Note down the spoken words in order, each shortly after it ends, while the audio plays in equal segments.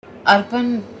अर्पण,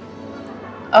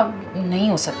 अब नहीं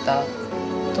हो सकता।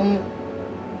 तुम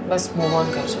बस मूव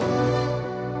ऑन कर जाओ।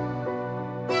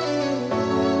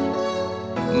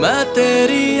 मैं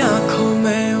तेरी आंखों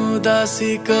में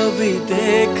उदासी कभी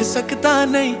देख सकता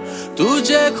नहीं,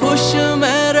 तुझे खुश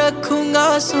मैं रखूंगा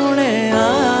सोनिया।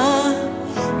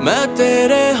 मैं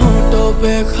तेरे होठों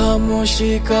पे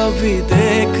खामोशी कभी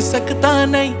देख सकता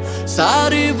नहीं,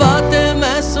 सारी बातें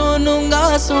मैं सुनूंगा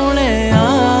सोनिया।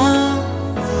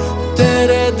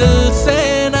 तेरे दिल से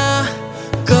ना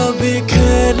कभी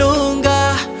खेलूंगा,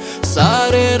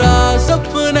 सारे राज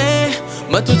अपने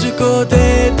मैं तुझको दे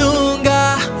दूंगा।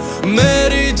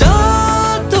 मेरी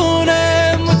जान तूने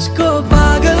मुझको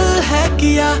पागल है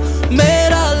किया,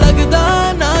 मेरा लगदा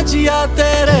ना जिया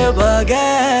तेरे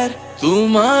बगैर। तू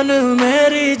मान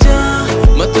मेरी जान,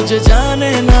 मैं तुझे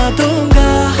जाने ना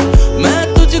दूंगा। मैं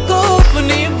तुझको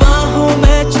अपनी बाहों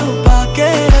में छुपा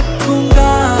के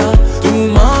रखूंगा। तू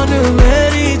मान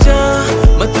मेरी जान,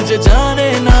 मैं तुझे जाने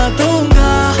ना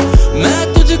दूंगा। मैं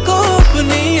तुझको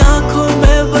अपनी आंखों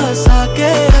में बसा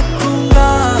के रखूंगा।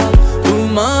 तू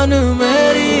मान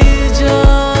मेरी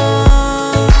जान।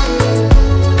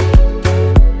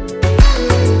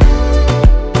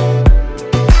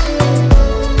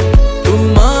 तू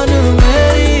मान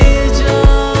मेरी जान।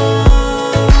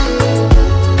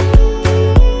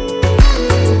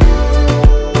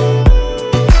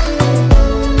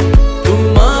 तू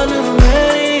मान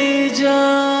मेरी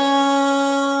जान।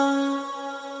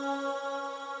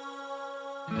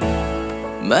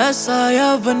 मैं साया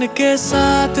बन के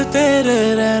साथ तेरे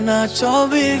रहना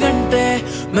 24 घंटे,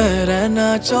 मैं रहना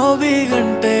 24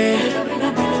 घंटे।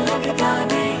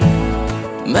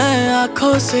 मैं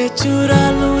आंखों से चुरा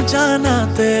लूं जाना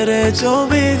तेरे जो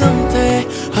भी गम थे,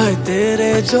 हाय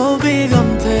तेरे जो भी गम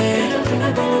थे।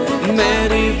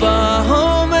 मेरी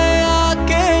बाहों में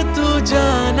आके तू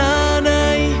जाना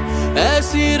नहीं,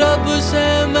 ऐसी रब से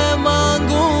मैं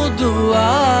मांगू दुआ।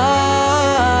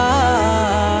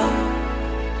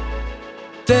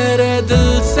 तेरे दिल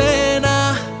से ना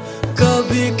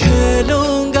कभी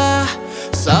खेलूंगा,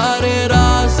 सारे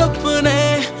राज अपने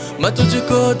मैं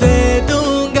तुझको दे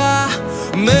दूंगा।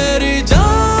 मेरी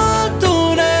जान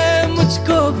तूने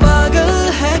मुझको पागल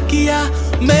है किया,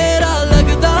 मेरा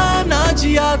लगदा ना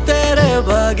जिया तेरे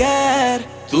बगैर।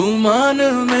 तू मान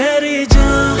मेरी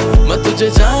जान, मैं तुझे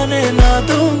जाने ना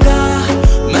दूंगा।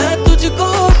 मैं तुझको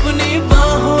अपनी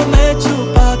बाहों में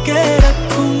छुपा के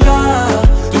रखूंगा।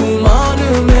 तू मान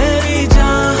मेरी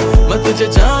जान, मैं तुझे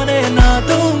जाने ना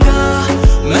दूंगा।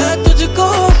 मैं तुझको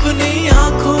अपनी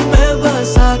आंखों में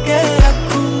बसा के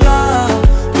रखूंगा।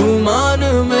 तू मान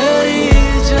मेरी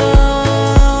जान।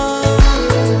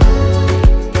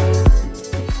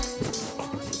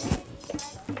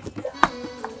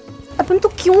 अपन तो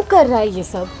क्यों कर रहा है ये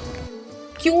सब?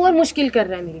 क्यों और मुश्किल कर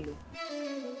रहा है मेरे लिए?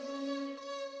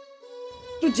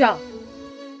 तू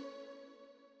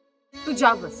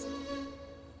जा बस।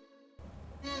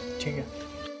 ठीक है।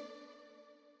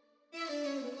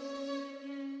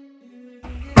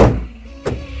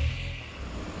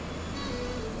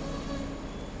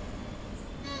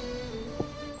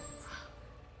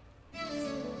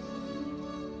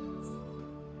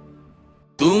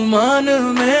 तू मान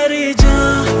मेरी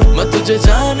जान, मैं तुझे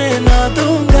जाने ना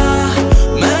दूंगा।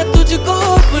 मैं